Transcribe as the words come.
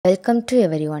Welcome to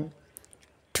everyone.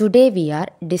 Today we are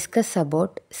discuss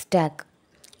about stack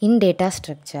in data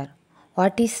structure.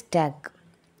 What is stack?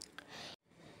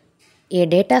 A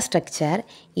data structure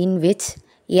in which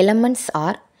elements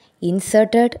are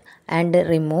inserted and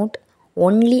removed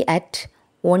only at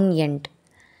one end.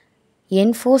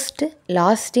 Enforced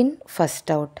last in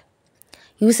first out.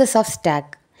 Uses of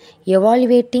stack: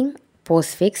 evaluating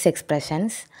postfix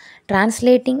expressions,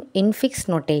 translating infix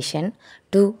notation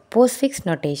to postfix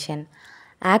notation,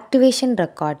 activation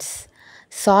records,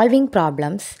 solving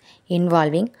problems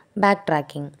involving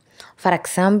backtracking. For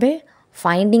example,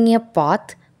 finding a path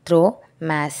through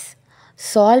mass,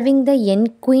 solving the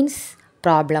n-queens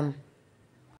problem.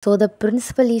 So the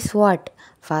principle is what?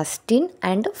 First in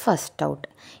and first out.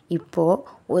 இப்போது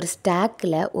ஒரு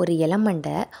ஸ்டாக்கில் ஒரு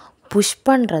எலமெண்ட்டை push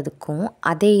பண்ணுறதுக்கும்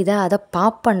அதை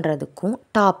pop பண்ணுறதுக்கும்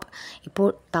top.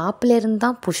 இப்போது டாப்லேருந்து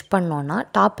தான் push பண்ணோன்னா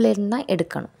டாப்லேருந்து தான்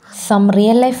எடுக்கணும். Some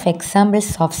real life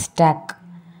examples of stock.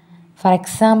 For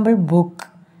example book,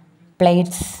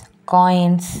 plates,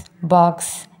 coins,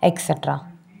 box extra.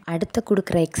 அடுத்து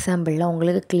கொடுக்குற எக்ஸாம்பிளில்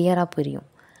உங்களுக்கு கிளியராக புரியும்.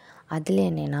 அதில்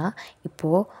என்னென்னா,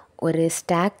 இப்போது ஒரு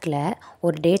ஸ்டாக்கில்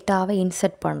ஒரு டேட்டாவை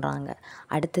இன்சர்ட் பண்ணுறாங்க,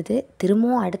 அடுத்தது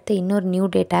திரும்பவும் இன்னொரு நியூ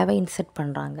டேட்டாவை இன்சர்ட்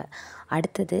பண்ணுறாங்க,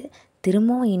 அடுத்தது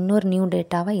திரும்பவும் இன்னொரு நியூ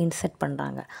டேட்டாவை இன்சர்ட்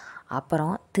பண்ணுறாங்க,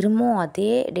 அப்புறம் திரும்பவும் அதே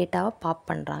டேட்டாவை பாப்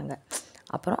பண்ணுறாங்க,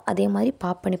 அப்புறம் அதே மாதிரி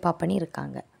பாப் பண்ணி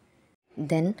இருக்காங்க.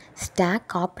 தென்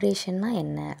ஸ்டாக் ஆப்ரேஷன்னா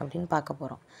என்ன அப்படின்னு பார்க்க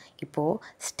போகிறோம். இப்போது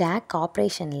stock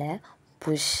ஆப்ரேஷனில்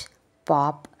push,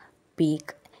 pop,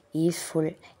 peak, is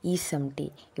full, is empty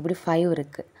இப்படி 5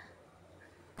 இருக்குது.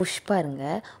 புஷ்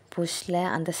பாருங்கள், புஷ்ஷில்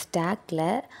அந்த ஸ்டாக்கில்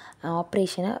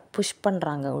ஆப்ரேஷனை புஷ்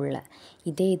பண்ணுறாங்க உள்ள.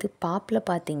 இது பாப்பில்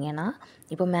பார்த்தீங்கன்னா,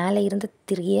 இப்போ மேலே இருந்த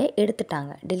 3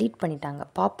 எடுத்துட்டாங்க, டெலீட் பண்ணிட்டாங்க,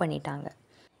 பாப் பண்ணிட்டாங்க.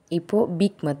 இப்போது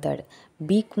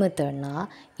பீக் மெத்தட்னால்,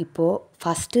 இப்போது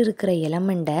ஃபஸ்ட்டு இருக்கிற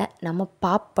எலமெண்ட்டை நம்ம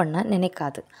பாப் பண்ண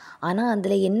நினைக்காது, ஆனால்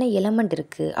அதில் என்ன எலமெண்ட்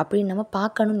இருக்குது அப்படின்னு நம்ம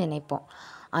பார்க்கணுன்னு நினைப்போம்.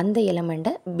 அந்த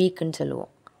எலமெண்ட்டை பீக்குன்னு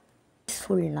சொல்லுவோம்.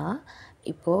 ஈஸ்ஃபுல்னால்,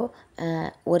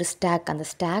 இப்போது ஒரு ஸ்டாக், அந்த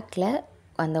ஸ்டாக்கில்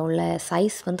அந்த உள்ள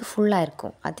சைஸ் வந்து ஃபுல்லாக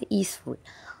இருக்கும், அது ஈஸ்ஃபுல்.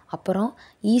 அப்புறம்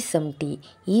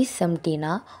ஈஸ்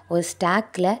எம்டினா ஒரு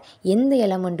ஸ்டாக்கில் எந்த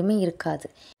எலமெண்ட்டுமே இருக்காது.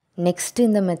 நெக்ஸ்ட்டு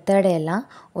இந்த மெத்தடையெல்லாம்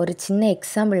ஒரு சின்ன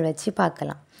எக்ஸாம்பிள் வச்சு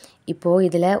பார்க்கலாம். இப்போது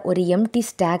இதில் ஒரு எம்டி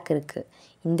ஸ்டாக் இருக்குது.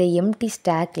 இந்த எம்டி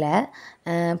ஸ்டாக்கில்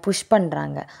புஷ்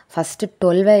பண்ணுறாங்க. ஃபஸ்ட்டு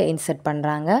 12 இன்சர்ட்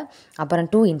பண்ணுறாங்க, அப்புறம்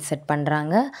 2 இன்சர்ட்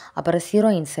பண்ணுறாங்க, அப்புறம்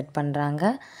 0 இன்சர்ட் பண்ணுறாங்க,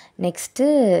 நெக்ஸ்ட்டு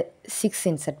 6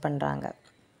 இன்சர்ட் பண்ணுறாங்க.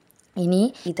 இனி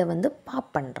இதை வந்து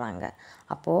பாப் பண்ணுறாங்க.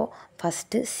 அப்போது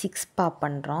ஃபஸ்ட்டு 6 பாப்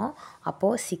பண்ணுறோம்.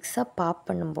 அப்போது 6 பாப்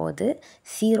பண்ணும்போது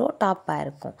 0 டாப்பாக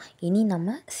இருக்கும். இனி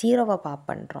நம்ம 0 பாப்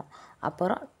பண்ணுறோம்,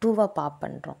 அப்புறம் 2 பாப்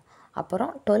பண்ணுறோம்,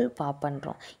 அப்புறம் 12 பாப்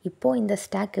பண்ணுறோம். இப்போது இந்த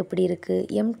ஸ்டாக் எப்படி இருக்குது?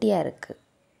 எம்டியாக இருக்குது.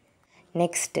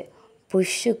 நெக்ஸ்ட்டு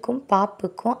புஷ்ஷுக்கும்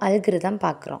பாப்புக்கும் அல்கிரிதம்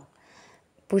பார்க்குறோம்.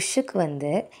 புஷ்ஷுக்கு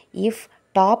வந்து if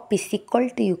top is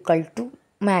equal to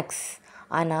maths,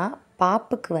 ஆனால்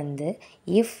பாப்புக்கு வந்து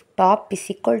if top is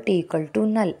equal to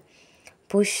நல்.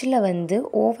 புஷ்ஷில் வந்து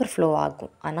ஓவர்ஃப்ளோ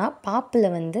ஆகும், ஆனால் பாப்பில்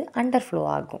வந்து அண்டர்ஃப்ளோ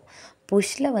ஆகும்.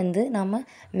 புஷ்ஷில் வந்து நம்ம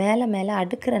மேலே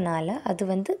அடுக்கிறனால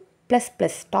அது வந்து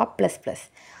 ++, டாப் ++,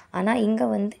 ஆனால்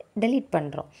இங்கே வந்து டெலீட்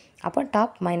பண்ணுறோம், அப்போ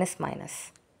டாப் -.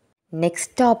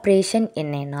 நெக்ஸ்ட் ஆப்ரேஷன்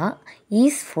என்னென்னா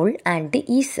is full and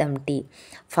is empty.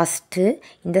 First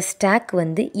இந்த ஸ்டாக்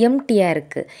வந்து எம்டியாக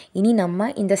இருக்குது. இனி நம்ம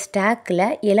இந்த ஸ்டாக்கில்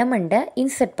எலமெண்ட்டை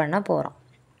இன்சர்ட் பண்ண போகிறோம்,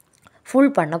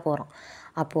 ஃபுல் பண்ண போகிறோம்.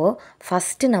 அப்போது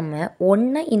ஃபஸ்ட்டு நம்ம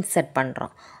 1 இன்சர்ட்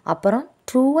பண்ணுறோம், அப்புறம்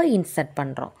 2 இன்சர்ட்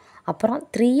பண்ணுறோம், அப்புறம்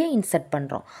 3 இன்சர்ட்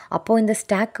பண்ணுறோம். அப்போது இந்த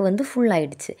ஸ்டாக் வந்து ஃபுல்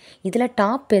ஆகிடுச்சு. இதில்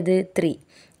டாப் எது? 3.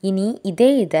 இனி இதை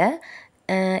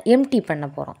எம்டி பண்ண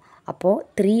போகிறோம். அப்போது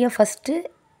 3 ஃபஸ்ட்டு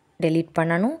டெலீட்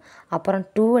பண்ணணும், அப்புறம்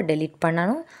 2 டெலீட்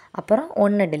பண்ணணும், அப்புறம்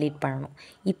 1 டெலீட் பண்ணணும்.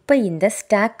 இப்போ இந்த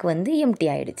ஸ்டாக் வந்து எம்டி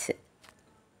ஆகிடுச்சு.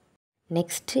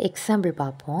 நெக்ஸ்ட்டு எக்ஸாம்பிள்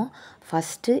பார்ப்போம்.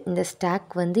 ஃபஸ்ட்டு இந்த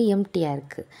ஸ்டாக் வந்து எம்டியாக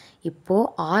இருக்குது.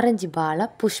 இப்போது ஆரஞ்சு பாலை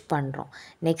புஷ் பண்ணுறோம்,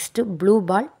 நெக்ஸ்ட்டு ப்ளூ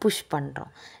பால் புஷ்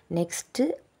பண்ணுறோம், நெக்ஸ்ட்டு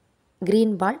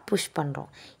க்ரீன் பால் புஷ்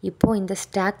பண்ணுறோம். இப்போது இந்த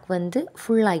ஸ்டாக் வந்து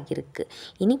ஃபுல்லாகிருக்கு.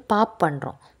 இனி பாப்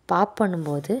பண்ணுறோம். பாப்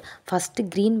பண்ணும்போது ஃபஸ்ட்டு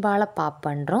க்ரீன் பாலை பாப்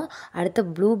பண்ணுறோம், அடுத்து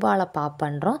ப்ளூ பாலை பாப்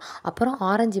பண்ணுறோம், அப்புறம்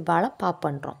ஆரஞ்சு பாலை பாப்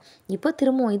பண்ணுறோம். இப்போ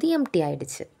திரும்பவும் இது எம்டி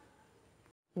ஆகிடுச்சு.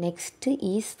 நெக்ஸ்ட்டு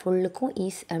ஈஸ் ஃபுல்லுக்கும்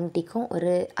ஈஸ் எம்டிக்கும்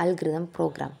ஒரு அல்கிரிதம்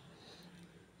ப்ரோக்ராம்.